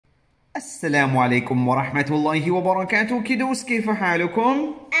السلام عليكم ورحمة الله وبركاته. Kiddos, كيف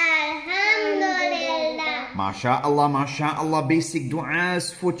حالكم؟ Alhamdulillah. MashaAllah. Basic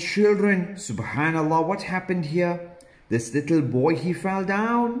du'as for children. Subhanallah, what happened here? This little boy, he fell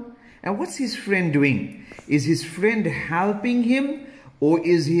down. And what's his friend doing? Is his friend helping him, or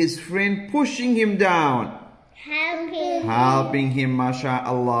is his friend pushing him down? Helping him,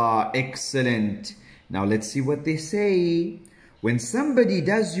 MashaAllah. Excellent. Now let's see what they say. When somebody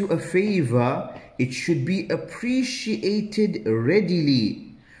does you a favor, it should be appreciated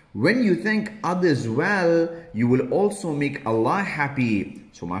readily. When you thank others well, you will also make Allah happy.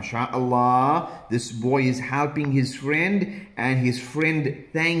 So MashaAllah, this boy is helping his friend and his friend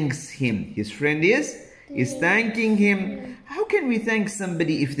thanks him. His friend is thanking him. How can we thank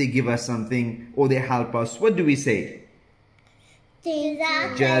somebody if they give us something or they help us? What do we say?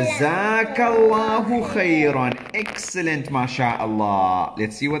 Jazakallahu khairan. Excellent, MashaAllah.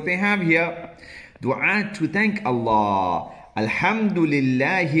 Let's see what they have here. Dua to thank Allah.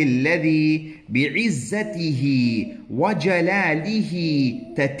 Alhamdulillahi alladhi bi'izzatihi wa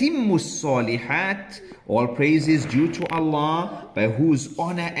jalalihi tatimmu salihat. All praise is due to Allah, by whose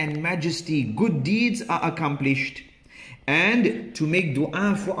honor and majesty good deeds are accomplished. And to make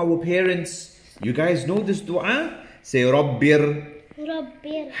dua for our parents. You guys know this dua? Say Rabbir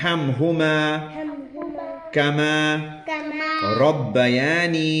hamhuma kama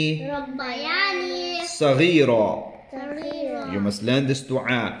Rabbayani Saghira. You must learn this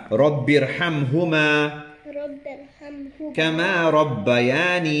dua. Rabbir hamhuma kama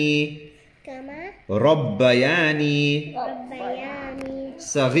Rabbayani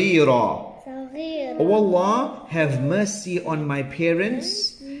Saghira. Oh Allah, have mercy on my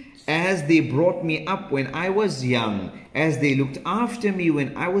parents as they brought me up when I was young, as they looked after me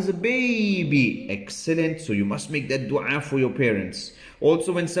when I was a baby. Excellent. So you must make that dua for your parents.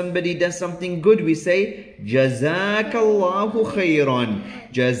 Also, when somebody does something good, we say Jazakallahu khairan.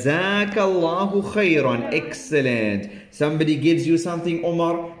 Jazakallahu khairan. Excellent. Somebody gives you something,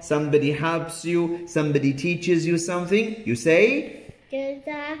 Omar. Somebody helps you. Somebody teaches you something. You say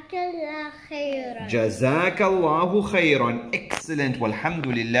Jazakallah khairan. Jazakallahu khairan. Excellent.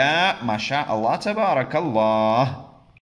 Walhamdulillah. MashaAllah. Tabarakallah.